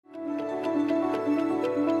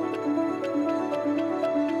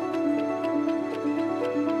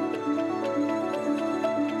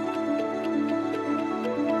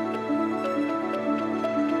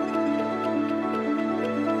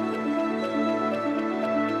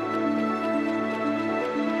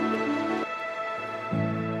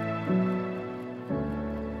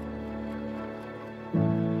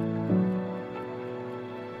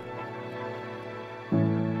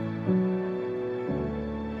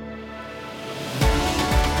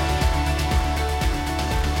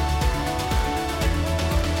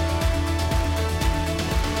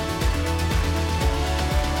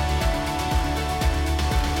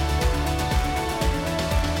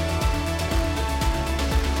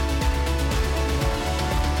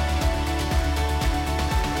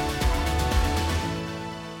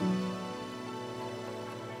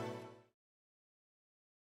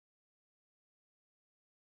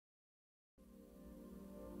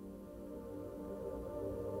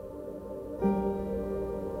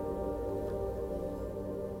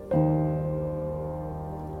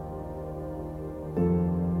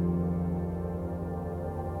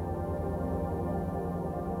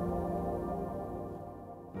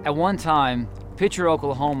At one time, Pitcher,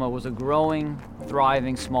 Oklahoma was a growing,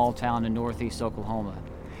 thriving small town in northeast Oklahoma.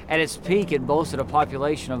 At its peak, it boasted a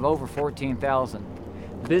population of over 14,000.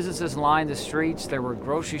 Businesses lined the streets. There were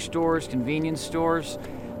grocery stores, convenience stores.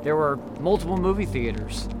 There were multiple movie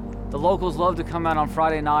theaters. The locals loved to come out on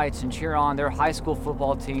Friday nights and cheer on their high school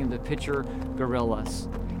football team, the Pitcher Gorillas.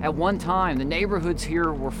 At one time, the neighborhoods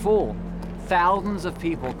here were full. Thousands of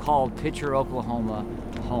people called Pitcher, Oklahoma,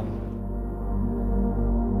 home.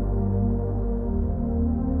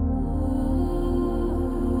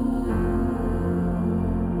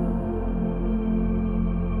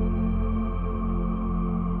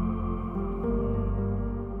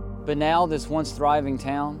 But now this once thriving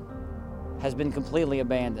town has been completely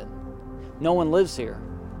abandoned. No one lives here.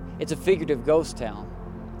 It's a figurative ghost town.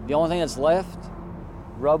 The only thing that's left,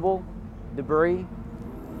 rubble, debris,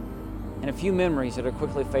 and a few memories that are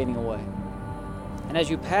quickly fading away. And as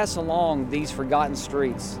you pass along these forgotten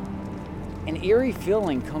streets, an eerie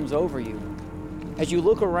feeling comes over you as you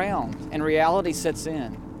look around and reality sets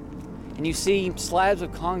in. And you see slabs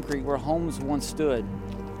of concrete where homes once stood,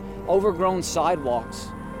 overgrown sidewalks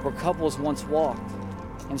where couples once walked,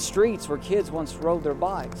 and streets where kids once rode their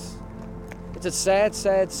bikes. It's a sad,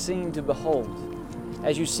 sad scene to behold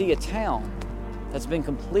as you see a town that's been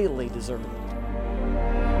completely deserted.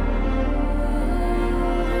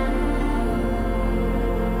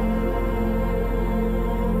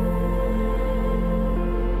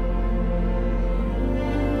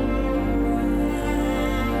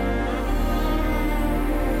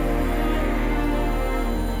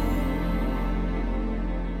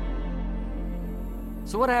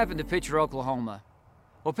 So what happened to Pitcher, Oklahoma?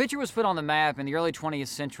 Well, Pitcher was put on the map in the early 20th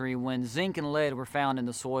century when zinc and lead were found in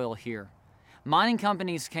the soil here. Mining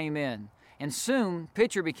companies came in, and soon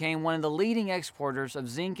Pitcher became one of the leading exporters of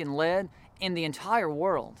zinc and lead in the entire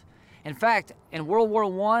world. In fact, in World War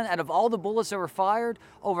I, out of all the bullets that were fired,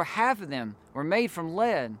 over half of them were made from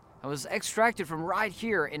lead that was extracted from right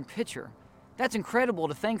here in Pitcher. That's incredible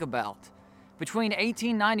to think about. Between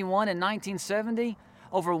 1891 and 1970,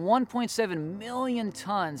 over 1.7 million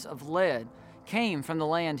tons of lead came from the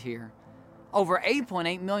land here. Over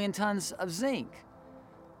 8.8 million tons of zinc.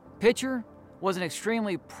 Pitcher was an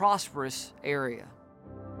extremely prosperous area.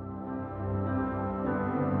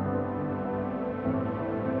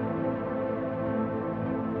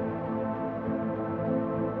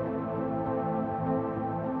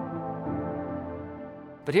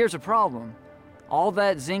 But here's a problem. All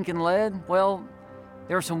that zinc and lead, well,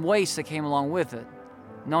 there were some waste that came along with it,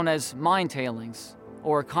 known as mine tailings,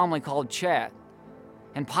 or commonly called chat.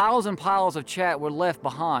 And piles of chat were left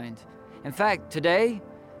behind. In fact, today,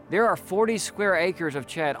 there are 40 square acres of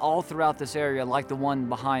chat all throughout this area like the one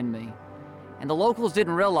behind me. And the locals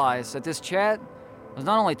didn't realize that this chat was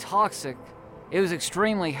not only toxic, it was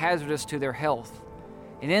extremely hazardous to their health.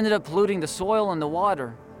 It ended up polluting the soil and the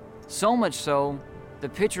water, so much so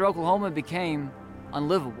that Pitcher, Oklahoma became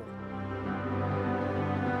unlivable.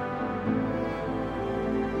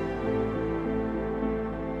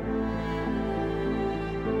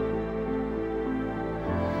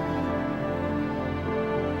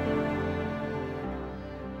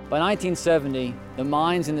 By 1970, the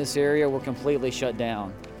mines in this area were completely shut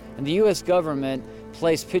down, and the U.S. government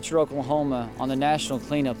placed Pitcher, Oklahoma on the national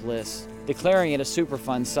cleanup list, declaring it a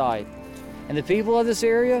Superfund site. And the people of this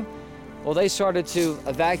area, well, they started to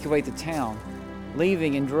evacuate the town,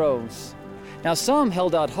 leaving in droves. Now, some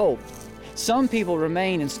held out hope. Some people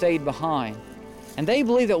remained and stayed behind, and they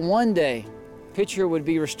believed that one day, Pitcher would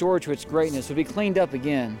be restored to its greatness, would be cleaned up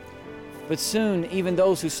again. But soon, even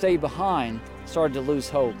those who stayed behind started to lose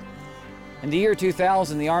hope. In the year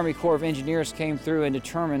 2000, the Army Corps of Engineers came through and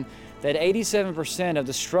determined that 87% of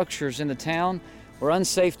the structures in the town were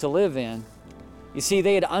unsafe to live in. You see,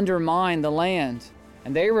 they had undermined the land,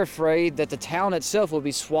 and they were afraid that the town itself would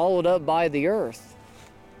be swallowed up by the earth.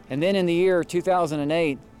 And then in the year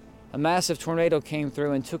 2008, a massive tornado came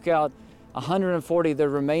through and took out 140 of the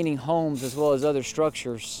remaining homes as well as other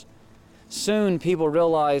structures. Soon, people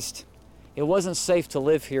realized it wasn't safe to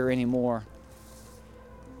live here anymore.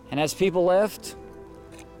 And as people left,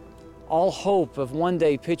 all hope of one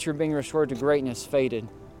day Pitcher being restored to greatness faded.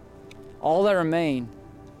 All that remained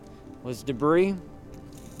was debris,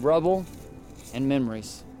 rubble, and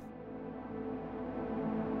memories.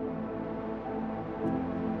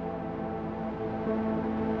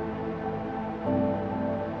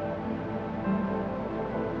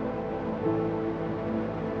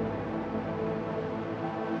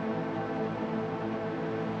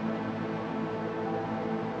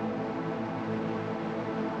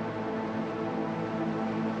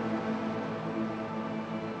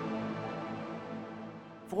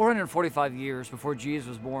 445 years before Jesus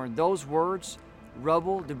was born, those words,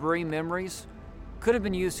 rubble, debris, memories, could have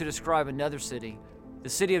been used to describe another city, the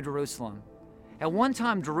city of Jerusalem. At one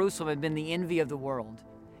time, Jerusalem had been the envy of the world.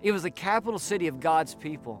 It was the capital city of God's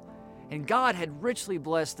people, and God had richly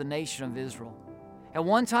blessed the nation of Israel. At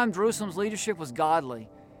one time, Jerusalem's leadership was godly.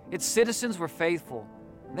 Its citizens were faithful.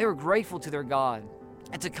 They were grateful to their God.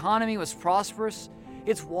 Its economy was prosperous.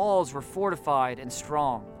 Its walls were fortified and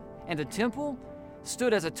strong. And the temple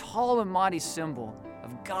stood as a tall and mighty symbol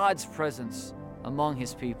of God's presence among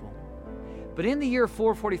His people. But in the year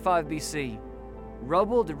 445 BC,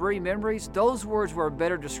 rubble, debris, memories, those words were a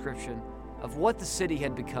better description of what the city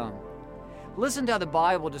had become. Listen to how the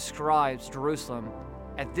Bible describes Jerusalem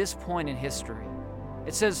at this point in history.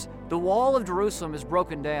 It says, "The wall of Jerusalem is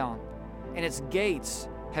broken down, and its gates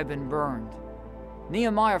have been burned."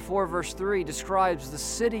 Nehemiah 4 verse 3 describes the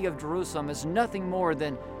city of Jerusalem as nothing more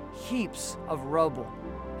than heaps of rubble.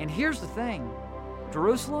 And here's the thing,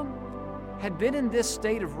 Jerusalem had been in this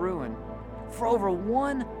state of ruin for over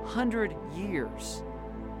 100 years.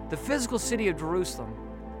 The physical city of Jerusalem,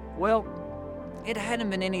 well, it hadn't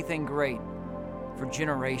been anything great for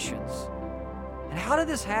generations. And how did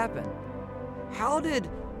this happen? How did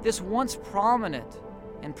this once prominent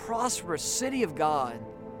and prosperous city of God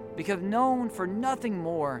become known for nothing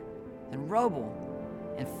more than rubble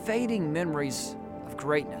and fading memories of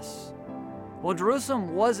greatness? Well,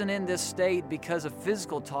 Jerusalem wasn't in this state because of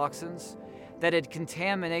physical toxins that had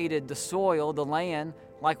contaminated the soil, the land,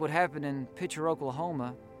 like what happened in Pitcher,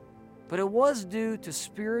 Oklahoma, but it was due to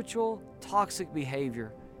spiritual toxic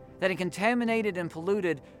behavior that had contaminated and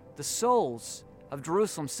polluted the souls of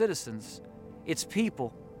Jerusalem's citizens, its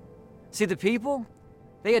people. See, the people,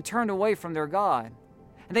 they had turned away from their God,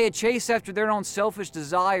 and they had chased after their own selfish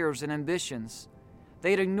desires and ambitions.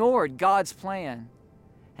 They had ignored God's plan,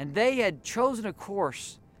 and they had chosen a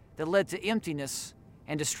course that led to emptiness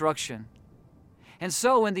and destruction. And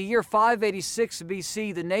so in the year 586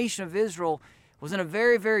 BC, the nation of Israel was in a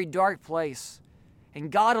very, very dark place,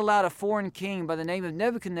 and God allowed a foreign king by the name of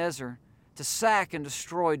Nebuchadnezzar to sack and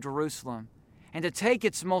destroy Jerusalem, and to take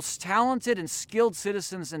its most talented and skilled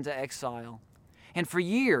citizens into exile. And for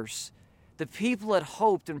years, the people had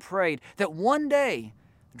hoped and prayed that one day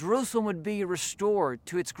Jerusalem would be restored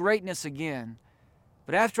to its greatness again.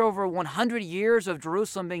 But after over 100 years of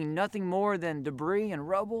Jerusalem being nothing more than debris and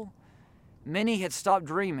rubble, many had stopped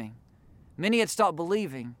dreaming. Many had stopped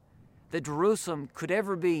believing that Jerusalem could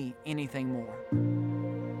ever be anything more.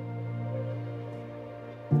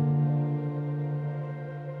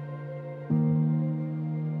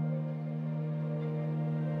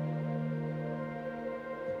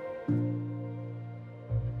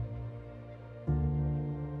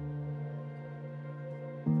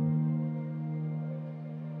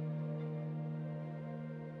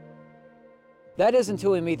 That is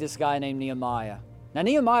until we meet this guy named Nehemiah. Now,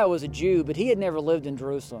 Nehemiah was a Jew, but he had never lived in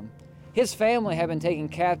Jerusalem. His family had been taken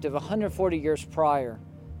captive 140 years prior,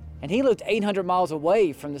 and he lived 800 miles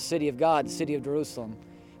away from the city of God, the city of Jerusalem.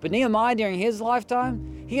 But Nehemiah, during his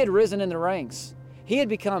lifetime, he had risen in the ranks. He had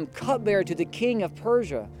become cupbearer to the king of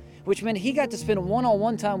Persia, which meant he got to spend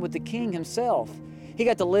one-on-one time with the king himself. He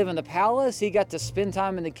got to live in the palace, he got to spend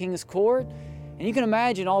time in the king's court, and you can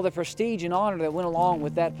imagine all the prestige and honor that went along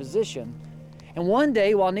with that position. And one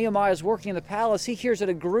day, while Nehemiah is working in the palace, he hears that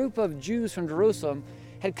a group of Jews from Jerusalem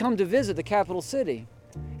had come to visit the capital city.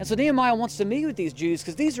 And so Nehemiah wants to meet with these Jews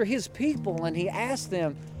because these are his people, and he asks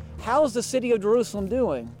them, how's the city of Jerusalem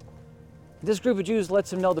doing? This group of Jews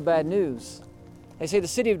lets him know the bad news. They say the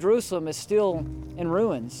city of Jerusalem is still in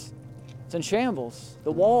ruins. It's in shambles.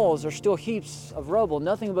 The walls are still heaps of rubble,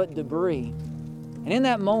 nothing but debris. And in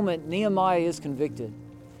that moment, Nehemiah is convicted.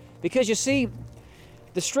 Because you see,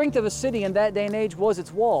 the strength of a city in that day and age was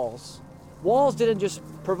its walls. Walls didn't just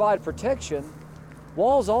provide protection.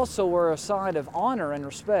 Walls also were a sign of honor and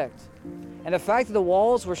respect. And the fact that the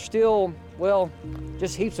walls were still, well,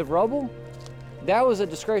 just heaps of rubble, that was a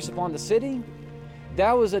disgrace upon the city.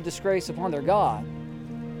 That was a disgrace upon their God.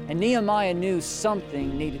 And Nehemiah knew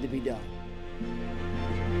something needed to be done.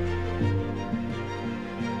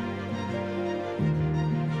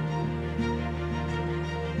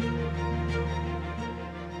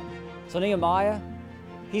 So Nehemiah,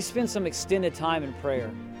 he spends some extended time in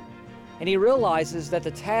prayer. And he realizes that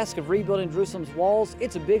the task of rebuilding Jerusalem's walls,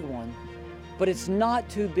 it's a big one, but it's not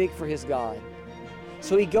too big for his God.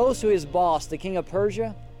 So he goes to his boss, the king of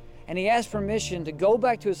Persia, and he asks permission to go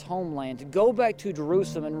back to his homeland, to go back to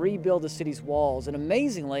Jerusalem and rebuild the city's walls. And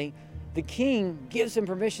amazingly, the king gives him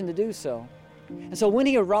permission to do so. And so when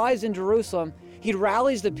he arrives in Jerusalem, He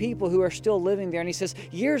rallies the people who are still living there, and he says,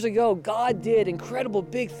 years ago, God did incredible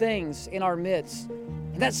big things in our midst.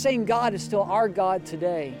 And that same God is still our God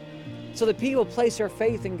today. So the people place their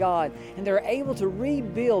faith in God, and they're able to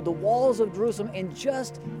rebuild the walls of Jerusalem in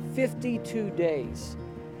just 52 days.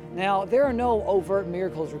 Now, there are no overt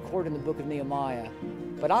miracles recorded in the book of Nehemiah,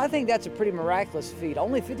 but I think that's a pretty miraculous feat.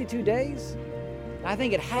 Only 52 days? And I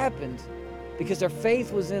think it happened because their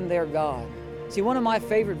faith was in their God. See, one of my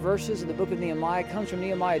favorite verses in the book of Nehemiah comes from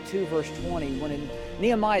Nehemiah 2, verse 20, when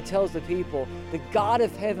Nehemiah tells the people, the God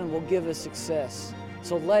of heaven will give us success,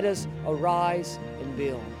 so let us arise and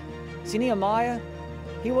build. See, Nehemiah,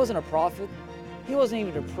 he wasn't a prophet. He wasn't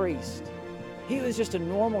even a priest. He was just a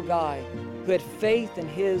normal guy who had faith in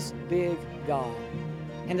his big God.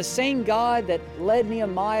 And the same God that led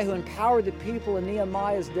Nehemiah, who empowered the people in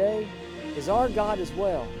Nehemiah's day, is our God as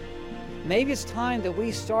well. Maybe it's time that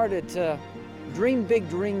we started to dream big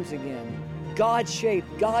dreams again,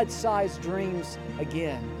 God-shaped, God-sized dreams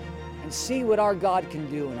again, and see what our God can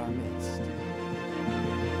do in our midst.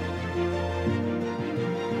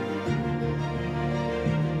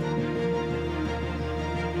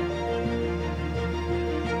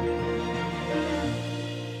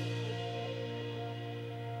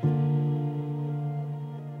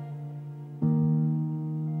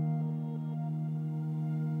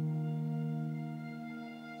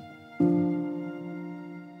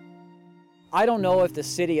 I don't know if the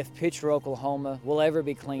city of Pitcher, Oklahoma will ever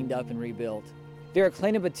be cleaned up and rebuilt. There are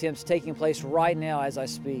cleanup attempts taking place right now as I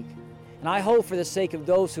speak. And I hope for the sake of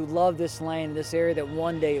those who love this land, this area, that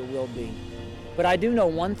one day it will be. But I do know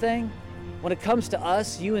one thing. When it comes to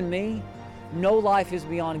us, you and me, no life is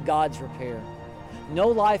beyond God's repair. No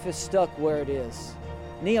life is stuck where it is.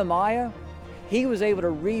 Nehemiah, he was able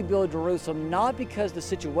to rebuild Jerusalem not because the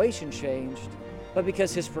situation changed, but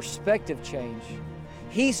because his perspective changed.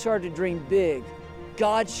 He started to dream big,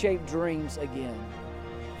 God-shaped dreams again.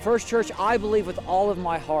 First Church, I believe with all of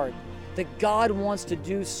my heart that God wants to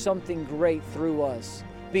do something great through us,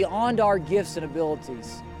 beyond our gifts and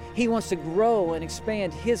abilities. He wants to grow and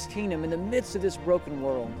expand His kingdom in the midst of this broken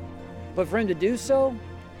world. But for Him to do so,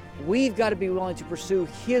 we've got to be willing to pursue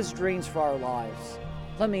His dreams for our lives.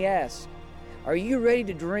 Let me ask, are you ready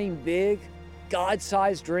to dream big,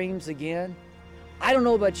 God-sized dreams again? I don't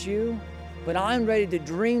know about you, but I'm ready to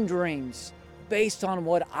dream dreams based on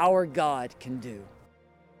what our God can do.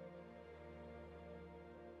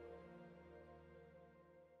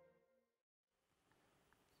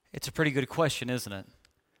 It's a pretty good question, isn't it?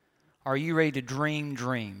 Are you ready to dream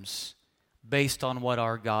dreams based on what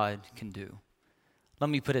our God can do? Let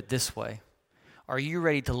me put it this way. Are you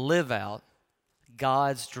ready to live out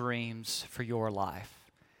God's dreams for your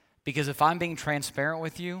life? Because if I'm being transparent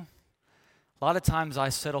with you, a lot of times I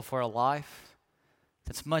settle for a life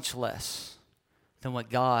that's much less than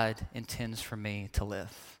what God intends for me to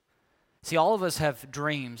live. See, all of us have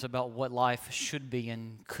dreams about what life should be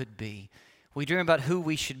and could be. We dream about who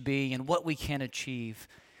we should be and what we can achieve.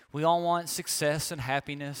 We all want success and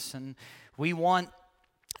happiness, and we want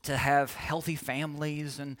to have healthy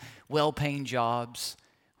families and well-paying jobs.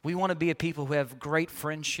 We want to be a people who have great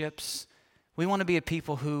friendships. We want to be a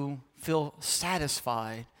people who feel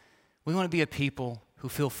satisfied. We want to be a people who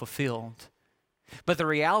feel fulfilled. But the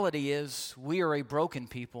reality is we are a broken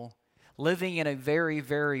people living in a very,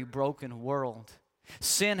 very broken world.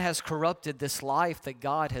 Sin has corrupted this life that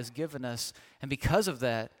God has given us, and because of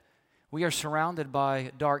that, we are surrounded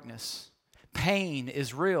by darkness. Pain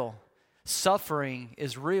is real. Suffering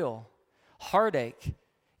is real. Heartache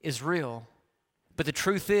is real. But the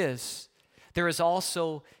truth is, there is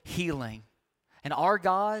also healing. And our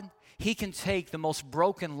God, He can take the most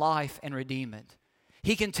broken life and redeem it.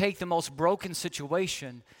 He can take the most broken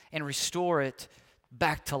situation and restore it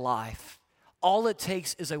back to life. All it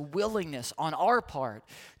takes is a willingness on our part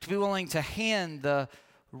to be willing to hand the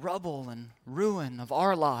rubble and ruin of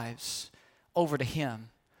our lives over to Him.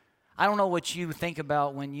 I don't know what you think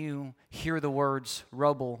about when you hear the words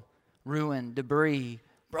rubble, ruin, debris,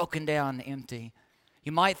 broken down, empty.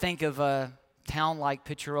 You might think of a town like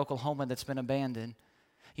Pitcher, Oklahoma that's been abandoned.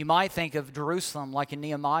 You might think of Jerusalem like in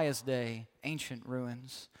Nehemiah's day, ancient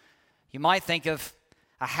ruins. You might think of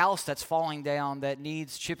a house that's falling down that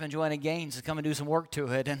needs Chip and Joanna Gaines to come and do some work to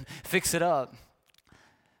it and fix it up.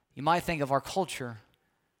 You might think of our culture,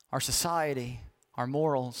 our society, our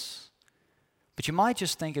morals. But you might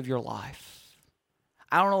just think of your life.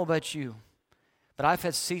 I don't know about you, but I've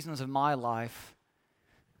had seasons of my life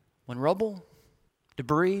when rubble,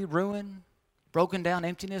 debris, ruin, broken down,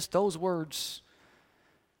 emptiness, those words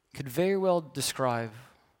could very well describe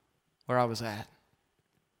where I was at.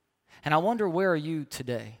 And I wonder, where are you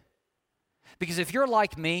today? Because if you're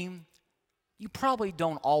like me, you probably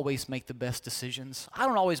don't always make the best decisions. I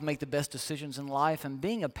don't always make the best decisions in life, and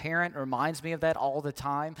being a parent reminds me of that all the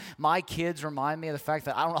time. My kids remind me of the fact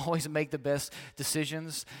that I don't always make the best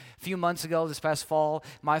decisions. A few months ago, this past fall,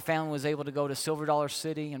 my family was able to go to Silver Dollar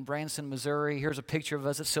City in Branson, Missouri. Here's a picture of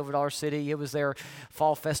us at Silver Dollar City. It was their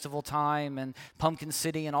fall festival time and Pumpkin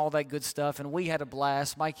City and all that good stuff, and we had a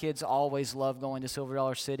blast. My kids always love going to Silver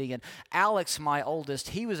Dollar City, and Alex, my oldest,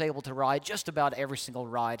 he was able to ride just about every single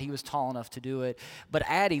ride. He was tall enough to do it, but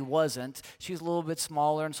Addie wasn't. She was a little bit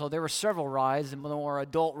smaller, and so there were several rides and more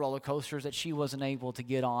adult roller coasters that she wasn't able to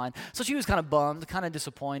get on. So she was kind of bummed, kind of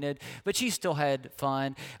disappointed, but she still had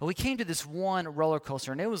fun. And we came to this one roller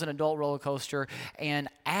coaster, and it was an adult roller coaster, and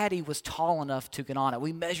Addie was tall enough to get on it.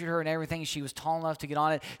 We measured her and everything. She was tall enough to get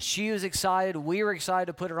on it. She was excited. We were excited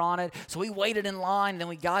to put her on it. So we waited in line, and then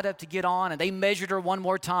we got up to get on, and they measured her one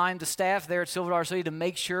more time, the staff there at Silver Dollar City, to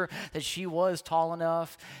make sure that she was tall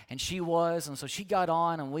enough, and she was. And so she got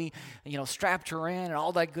on, and we, strapped her in and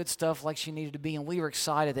all that good stuff like she needed to be. And we were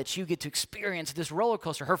excited that she would get to experience this roller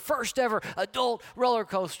coaster, her first ever adult roller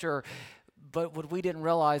coaster. But what we didn't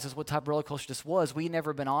realize is what type of roller coaster this was. We'd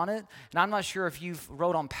never been on it. And I'm not sure if you've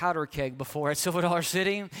rode on Powder Keg before at Silver Dollar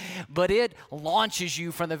City, but it launches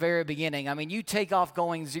you from the very beginning. I mean, you take off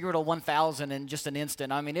going 0 to 1,000 in just an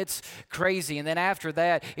instant. I mean, it's crazy. And then after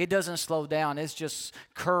that, it doesn't slow down. It's just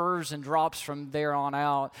curves and drops from there on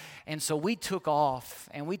out. And so we took off,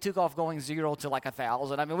 and we took off going 0 to like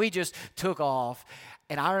 1,000. I mean, we just took off.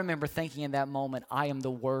 And I remember thinking in that moment, I am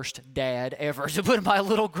the worst dad ever to put my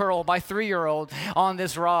little girl, my 3-year-old, on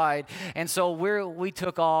this ride. And so we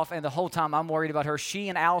took off, and the whole time I'm worried about her. She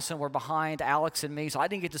and Allison were behind Alex and me, so I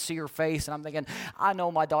didn't get to see her face. And I'm thinking, I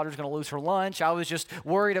know my daughter's going to lose her lunch. I was just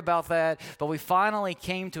worried about that. But we finally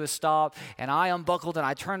came to a stop, and I unbuckled, and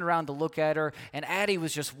I turned around to look at her. And Addie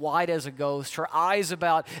was just white as a ghost, her eyes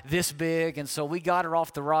about this big. And so we got her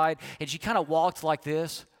off the ride, and she kind of walked like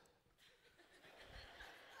this.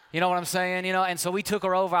 You know what I'm saying? And so we took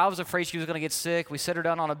her over. I was afraid she was going to get sick. We set her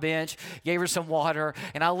down on a bench, gave her some water,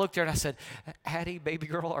 and I looked at her and I said, Addie, baby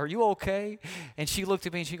girl, are you okay? And she looked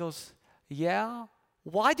at me and she goes, yeah?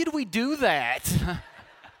 Why did we do that?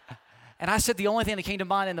 And I said the only thing that came to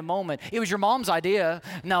mind in the moment, it was your mom's idea.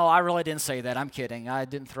 No, I really didn't say that. I'm kidding. I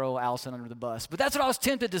didn't throw Allison under the bus. But that's what I was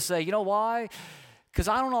tempted to say. You know why? Because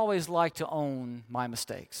I don't always like to own my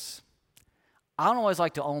mistakes. I don't always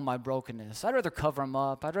like to own my brokenness. I'd rather cover them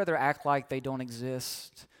up. I'd rather act like they don't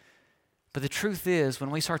exist. But the truth is, when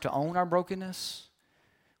we start to own our brokenness,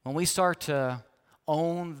 when we start to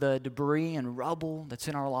own the debris and rubble that's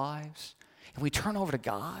in our lives, and we turn over to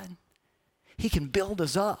God, He can build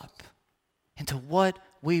us up into what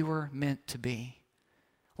we were meant to be.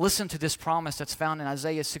 Listen to this promise that's found in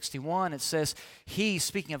Isaiah 61. It says, He,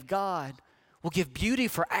 speaking of God, will give beauty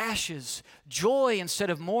for ashes, joy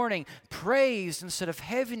instead of mourning, praise instead of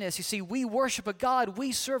heaviness. You see, we worship a God,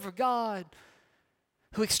 we serve a God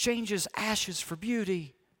who exchanges ashes for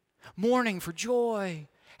beauty, mourning for joy,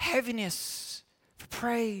 heaviness for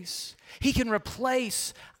praise. He can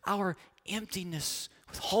replace our emptiness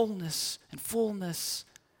with wholeness and fullness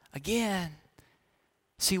again.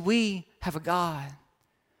 See, we have a God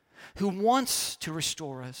who wants to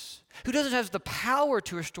restore us, who doesn't have the power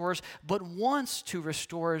to restore us, but wants to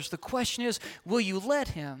restore us. The question is, will you let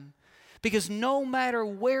Him? Because no matter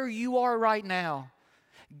where you are right now,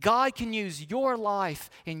 God can use your life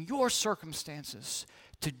and your circumstances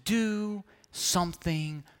to do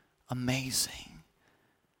something amazing.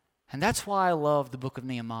 And that's why I love the book of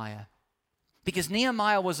Nehemiah. Because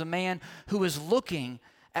Nehemiah was a man who was looking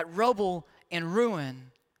at rubble and ruin.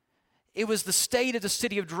 It was the state of the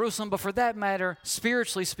city of Jerusalem, but for that matter,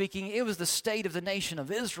 spiritually speaking, it was the state of the nation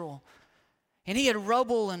of Israel. And he had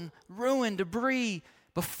rubble and ruin, debris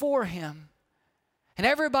before him. And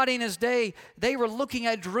everybody in his day, they were looking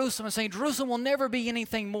at Jerusalem and saying, Jerusalem will never be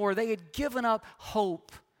anything more. They had given up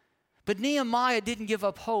hope. But Nehemiah didn't give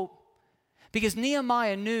up hope, because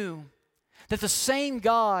Nehemiah knew that the same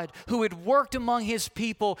God who had worked among his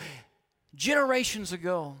people generations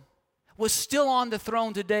ago was still on the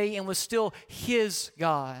throne today and was still his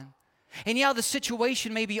God. And yeah, the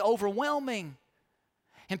situation may be overwhelming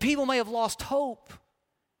and people may have lost hope,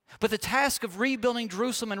 but the task of rebuilding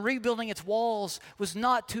Jerusalem and rebuilding its walls was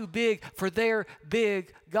not too big for their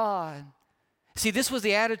big God. See, this was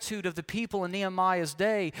the attitude of the people in Nehemiah's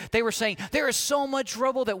day. They were saying, there is so much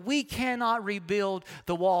rubble that we cannot rebuild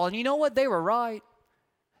the wall. And you know what? They were right.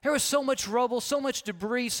 There was so much rubble, so much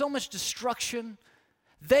debris, so much destruction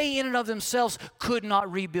They in and of themselves could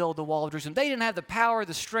not rebuild the wall of Jerusalem. They didn't have the power,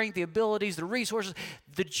 the strength, the abilities, the resources.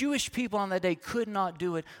 The Jewish people on that day could not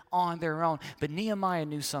do it on their own. But Nehemiah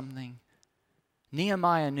knew something.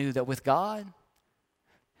 Nehemiah knew that with God,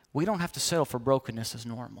 we don't have to settle for brokenness as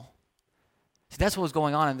normal. See, that's what was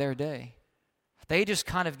going on in their day. They just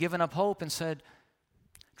kind of given up hope and said,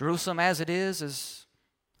 Jerusalem as it is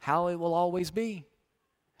how it will always be.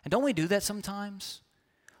 And don't we do that sometimes?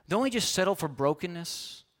 Don't we just settle for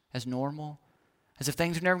brokenness as normal? As if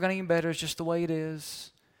things are never going to get better, it's just the way it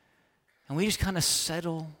is. And we just kind of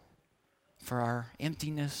settle for our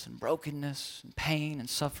emptiness and brokenness and pain and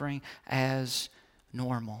suffering as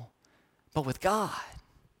normal. But with God,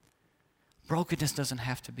 brokenness doesn't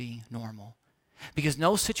have to be normal. Because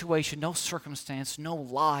no situation, no circumstance, no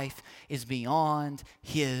life is beyond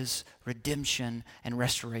His redemption and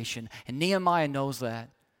restoration. And Nehemiah knows that.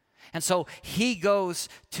 And so he goes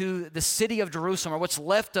to the city of Jerusalem, or what's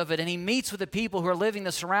left of it, and he meets with the people who are living in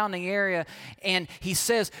the surrounding area, and he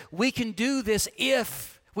says, we can do this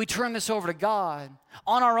if we turn this over to God.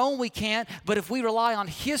 On our own we can't, but if we rely on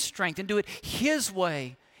His strength and do it His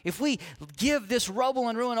way, if we give this rubble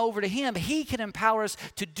and ruin over to Him, He can empower us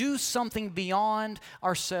to do something beyond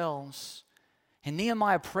ourselves. And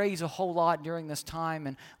Nehemiah prays a whole lot during this time,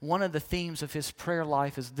 and one of the themes of his prayer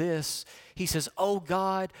life is this. He says, oh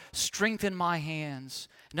God, strengthen my hands.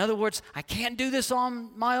 In other words, I can't do this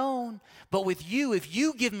on my own, but with you, if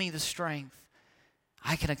you give me the strength,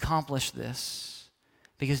 I can accomplish this.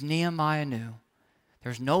 Because Nehemiah knew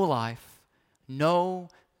there's no life, no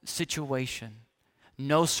situation,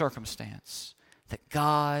 no circumstance that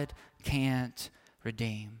God can't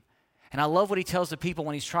redeem. And I love what he tells the people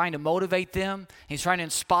when he's trying to motivate them. He's trying to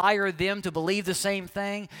inspire them to believe the same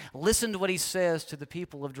thing. Listen to what he says to the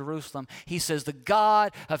people of Jerusalem. He says, the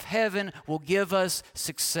God of heaven will give us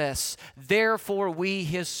success. Therefore, we,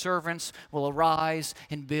 His servants, will arise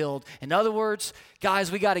and build. In other words,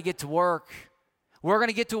 guys, we got to get to work. We're going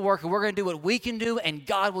to get to work, and we're going to do what we can do, and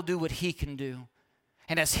God will do what He can do.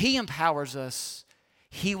 And as He empowers us,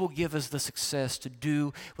 He will give us the success to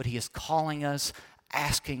do what He is calling us,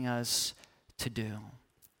 asking us to do.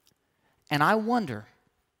 And I wonder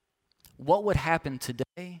what would happen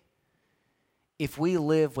today if we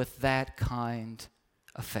live with that kind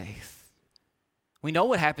of faith. We know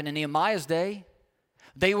what happened in Nehemiah's day.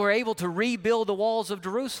 They were able to rebuild the walls of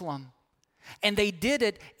Jerusalem, and they did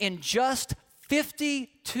it in just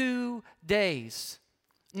 52 days.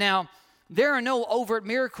 Now, there are no overt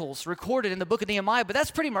miracles recorded in the book of Nehemiah, but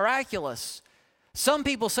that's pretty miraculous. Some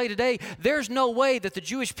people say today, there's no way that the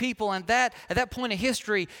Jewish people at that point in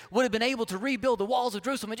history would have been able to rebuild the walls of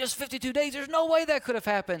Jerusalem in just 52 days. There's no way that could have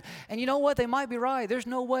happened. And you know what? They might be right. There's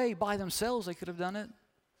no way by themselves they could have done it.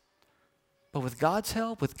 But with God's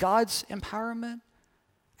help, with God's empowerment,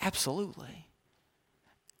 absolutely.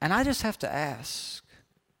 And I just have to ask,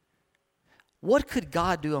 what could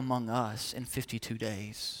God do among us in 52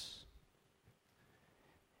 days?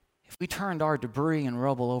 If we turned our debris and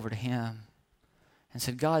rubble over to Him and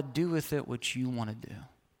said, God, do with it what you want to do.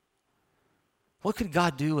 What could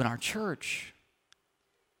God do in our church?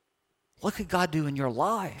 What could God do in your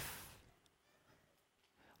life?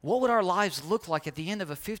 What would our lives look like at the end of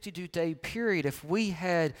a 52-day period if we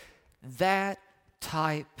had that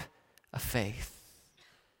type of faith?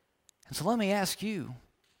 And so let me ask you,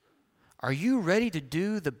 are you ready to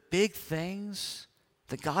do the big things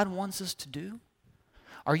that God wants us to do?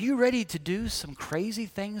 Are you ready to do some crazy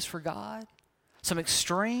things for God? Some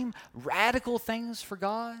extreme, radical things for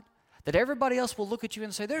God that everybody else will look at you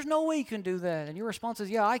and say, there's no way you can do that. And your response is,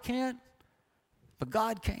 yeah, I can't, but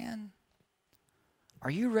God can. Are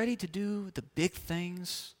you ready to do the big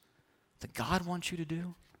things that God wants you to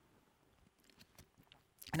do?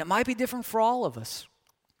 And it might be different for all of us.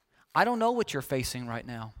 I don't know what you're facing right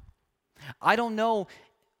now. I don't know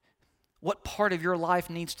what part of your life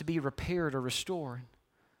needs to be repaired or restored.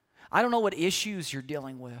 I don't know what issues you're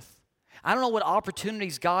dealing with. I don't know what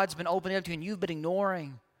opportunities God's been opening up to you and you've been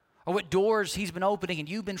ignoring, or what doors He's been opening and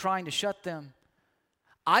you've been trying to shut them.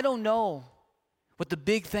 I don't know what the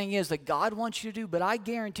big thing is that God wants you to do, but I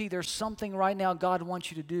guarantee there's something right now God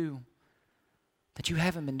wants you to do that you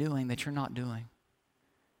haven't been doing, that you're not doing.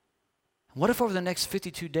 What if over the next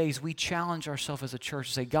 52 days we challenge ourselves as a church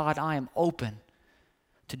to say, God, I am open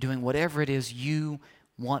to doing whatever it is you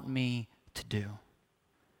want me to do.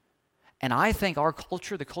 And I think our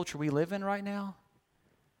culture, the culture we live in right now,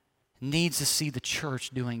 needs to see the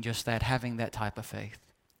church doing just that, having that type of faith.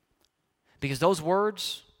 Because those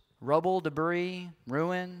words, rubble, debris,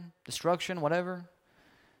 ruin, destruction, whatever,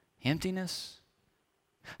 emptiness,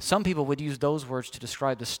 some people would use those words to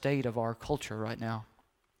describe the state of our culture right now.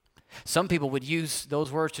 Some people would use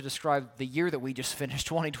those words to describe the year that we just finished,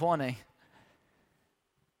 2020.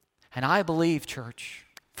 And I believe, church,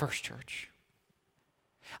 First Church,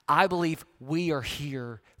 I believe we are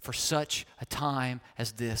here for such a time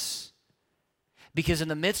as this. Because in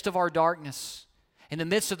the midst of our darkness, in the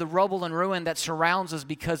midst of the rubble and ruin that surrounds us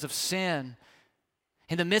because of sin,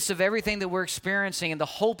 in the midst of everything that we're experiencing and the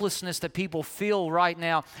hopelessness that people feel right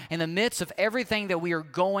now, in the midst of everything that we are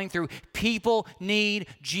going through, people need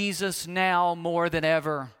Jesus now more than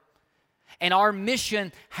ever. And our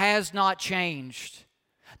mission has not changed.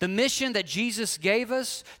 The mission that Jesus gave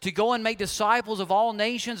us to go and make disciples of all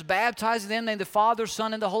nations, baptizing them in the Father,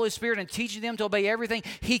 Son, and the Holy Spirit, and teaching them to obey everything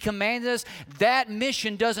He commanded us, that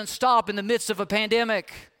mission doesn't stop in the midst of a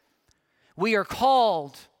pandemic. We are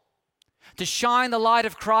called to shine the light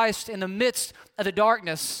of Christ in the midst of the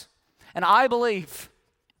darkness. And I believe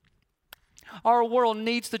our world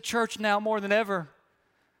needs the church now more than ever.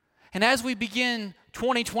 And as we begin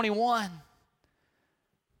 2021,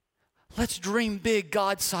 let's dream big,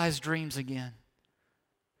 God-sized dreams again.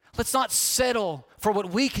 Let's not settle for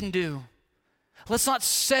what we can do. Let's not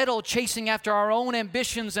settle chasing after our own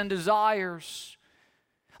ambitions and desires.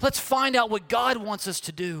 Let's find out what God wants us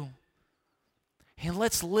to do. And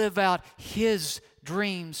let's live out His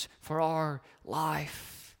dreams for our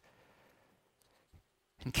life.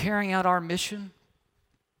 And carrying out our mission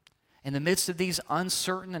in the midst of these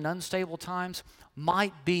uncertain and unstable times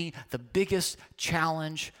might be the biggest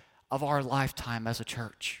challenge of our lifetime as a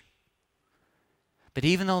church. But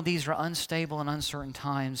even though these are unstable and uncertain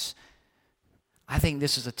times, I think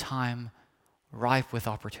this is a time ripe with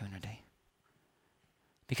opportunity.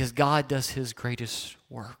 Because God does His greatest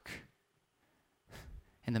work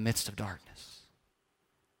in the midst of darkness.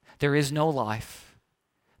 There is no life,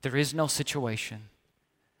 there is no situation,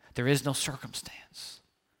 there is no circumstance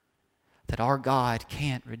that our God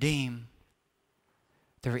can't redeem.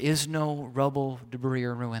 There is no rubble, debris,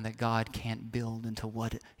 or ruin that God can't build into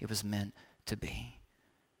what it was meant to be.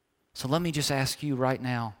 So let me just ask you right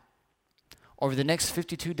now, over the next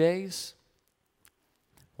 52 days,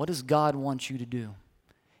 what does God want you to do?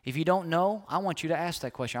 If you don't know, I want you to ask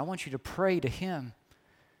that question. I want you to pray to Him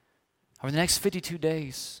over the next 52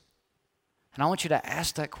 days. And I want you to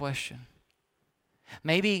ask that question.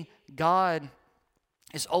 Maybe God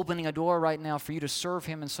is opening a door right now for you to serve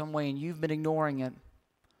Him in some way and you've been ignoring it.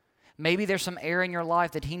 Maybe there's some area in your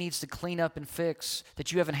life that He needs to clean up and fix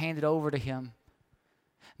that you haven't handed over to Him.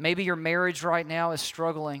 Maybe your marriage right now is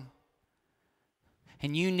struggling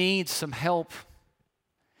and you need some help.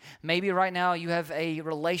 Maybe right now you have a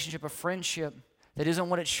relationship, a friendship that isn't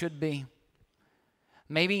what it should be.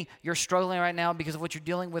 Maybe you're struggling right now because of what you're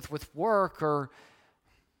dealing with work, or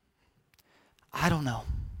I don't know.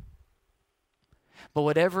 But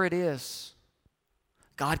whatever it is,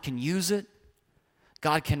 God can use it.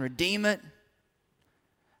 God can redeem it.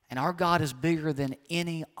 And our God is bigger than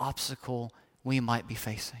any obstacle we might be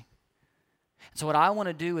facing. So what I want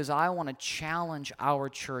to do is I want to challenge our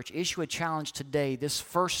church, issue a challenge today, this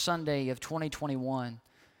first Sunday of 2021,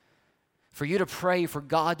 for you to pray for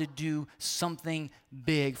God to do something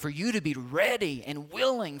big, for you to be ready and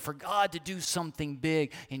willing for God to do something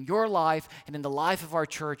big in your life and in the life of our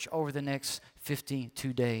church over the next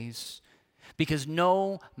 52 days. Because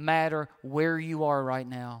no matter where you are right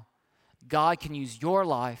now, God can use your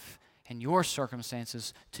life and your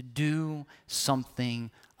circumstances to do something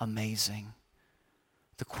amazing.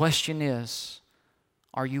 The question is,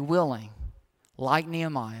 are you willing, like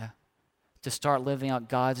Nehemiah, to start living out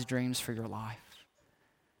God's dreams for your life?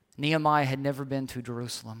 Nehemiah had never been to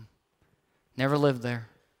Jerusalem, never lived there,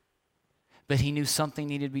 but he knew something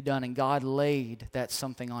needed to be done, and God laid that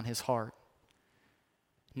something on his heart.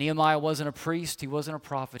 Nehemiah wasn't a priest, he wasn't a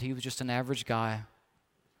prophet, he was just an average guy.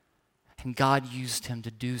 And God used him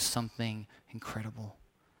to do something incredible.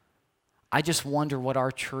 I just wonder what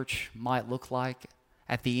our church might look like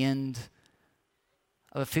at the end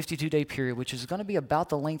of a 52-day period, which is going to be about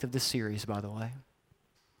the length of this series, by the way.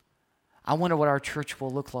 I wonder what our church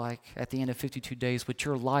will look like at the end of 52 days, what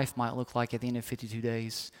your life might look like at the end of 52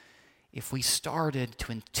 days, if we started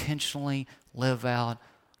to intentionally live out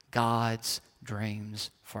God's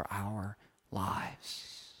dreams for our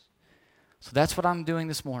lives. So that's what I'm doing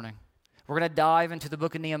this morning. We're going to dive into the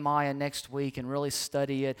book of Nehemiah next week and really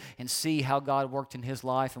study it and see how God worked in his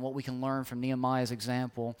life and what we can learn from Nehemiah's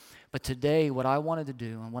example. But today, what I wanted to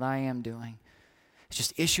do and what I am doing is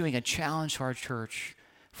just issuing a challenge to our church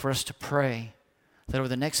for us to pray that over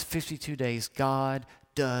the next 52 days, God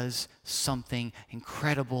does something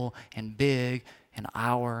incredible and big in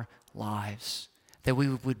our lives, that we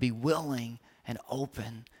would be willing and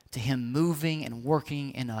open to Him moving and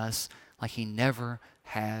working in us like He never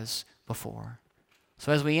has before.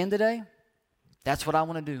 So as we end today, that's what I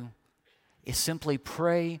want to do, is simply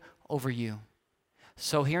pray over you.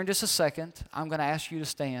 So here in just a second, I'm going to ask you to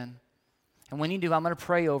stand. And when you do, I'm going to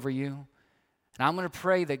pray over you. And I'm going to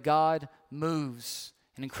pray that God moves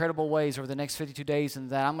in incredible ways over the next 52 days, and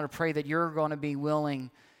that I'm going to pray that you're going to be willing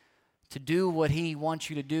to do what He wants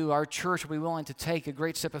you to do. Our church will be willing to take a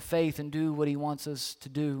great step of faith and do what He wants us to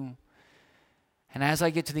do. And as I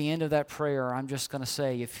get to the end of that prayer, I'm just going to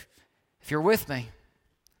say, if you're with me,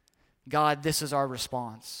 God, this is our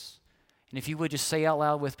response. And if you would just say out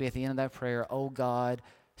loud with me at the end of that prayer, oh God,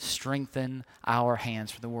 strengthen our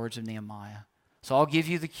hands, for the words of Nehemiah. So I'll give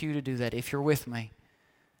you the cue to do that if you're with me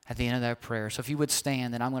at the end of that prayer. So if you would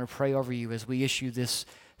stand, then I'm going to pray over you as we issue this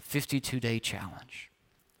 52-day challenge.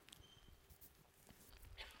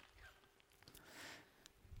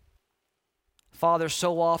 Father,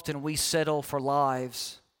 so often we settle for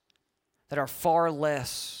lives that are far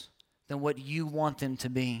less than what you want them to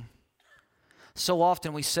be. So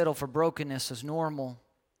often we settle for brokenness as normal,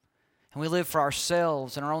 and we live for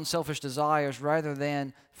ourselves and our own selfish desires rather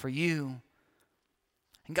than for you.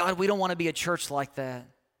 And God, we don't want to be a church like that.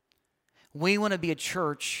 We want to be a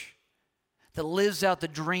church that lives out the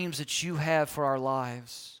dreams that you have for our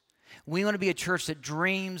lives. We want to be a church that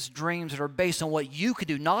dreams dreams that are based on what you can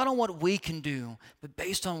do, not on what we can do, but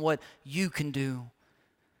based on what you can do.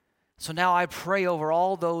 So now I pray over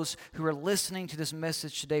all those who are listening to this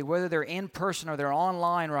message today, whether they're in person or they're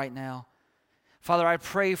online right now. Father, I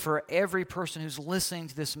pray for every person who's listening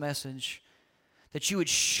to this message that you would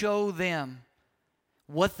show them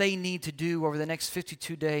what they need to do over the next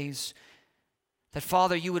 52 days. That,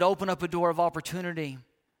 Father, you would open up a door of opportunity,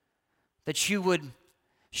 that you would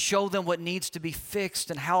show them what needs to be fixed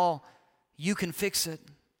and how you can fix it,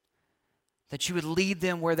 that you would lead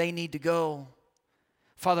them where they need to go.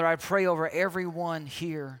 Father, I pray over everyone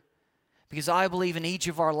here, because I believe in each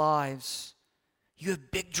of our lives, you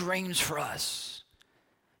have big dreams for us.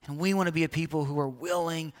 And we want to be a people who are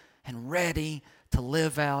willing and ready to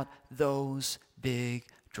live out those big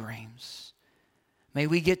dreams. May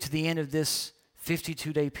we get to the end of this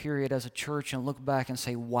 52-day period as a church and look back and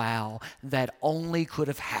say, wow, that only could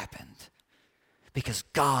have happened because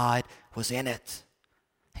God was in it.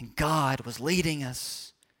 And God was leading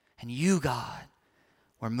us. And you, God,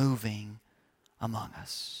 were moving among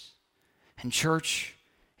us. And church,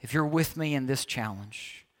 if you're with me in this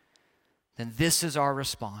challenge, then this is our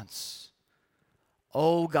response.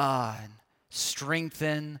 Oh God,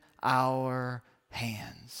 strengthen our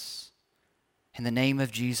hands. In the name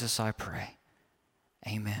of Jesus, I pray.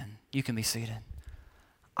 Amen. You can be seated.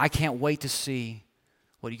 I can't wait to see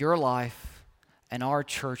what your life and our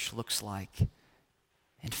church looks like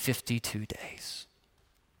in 52 days.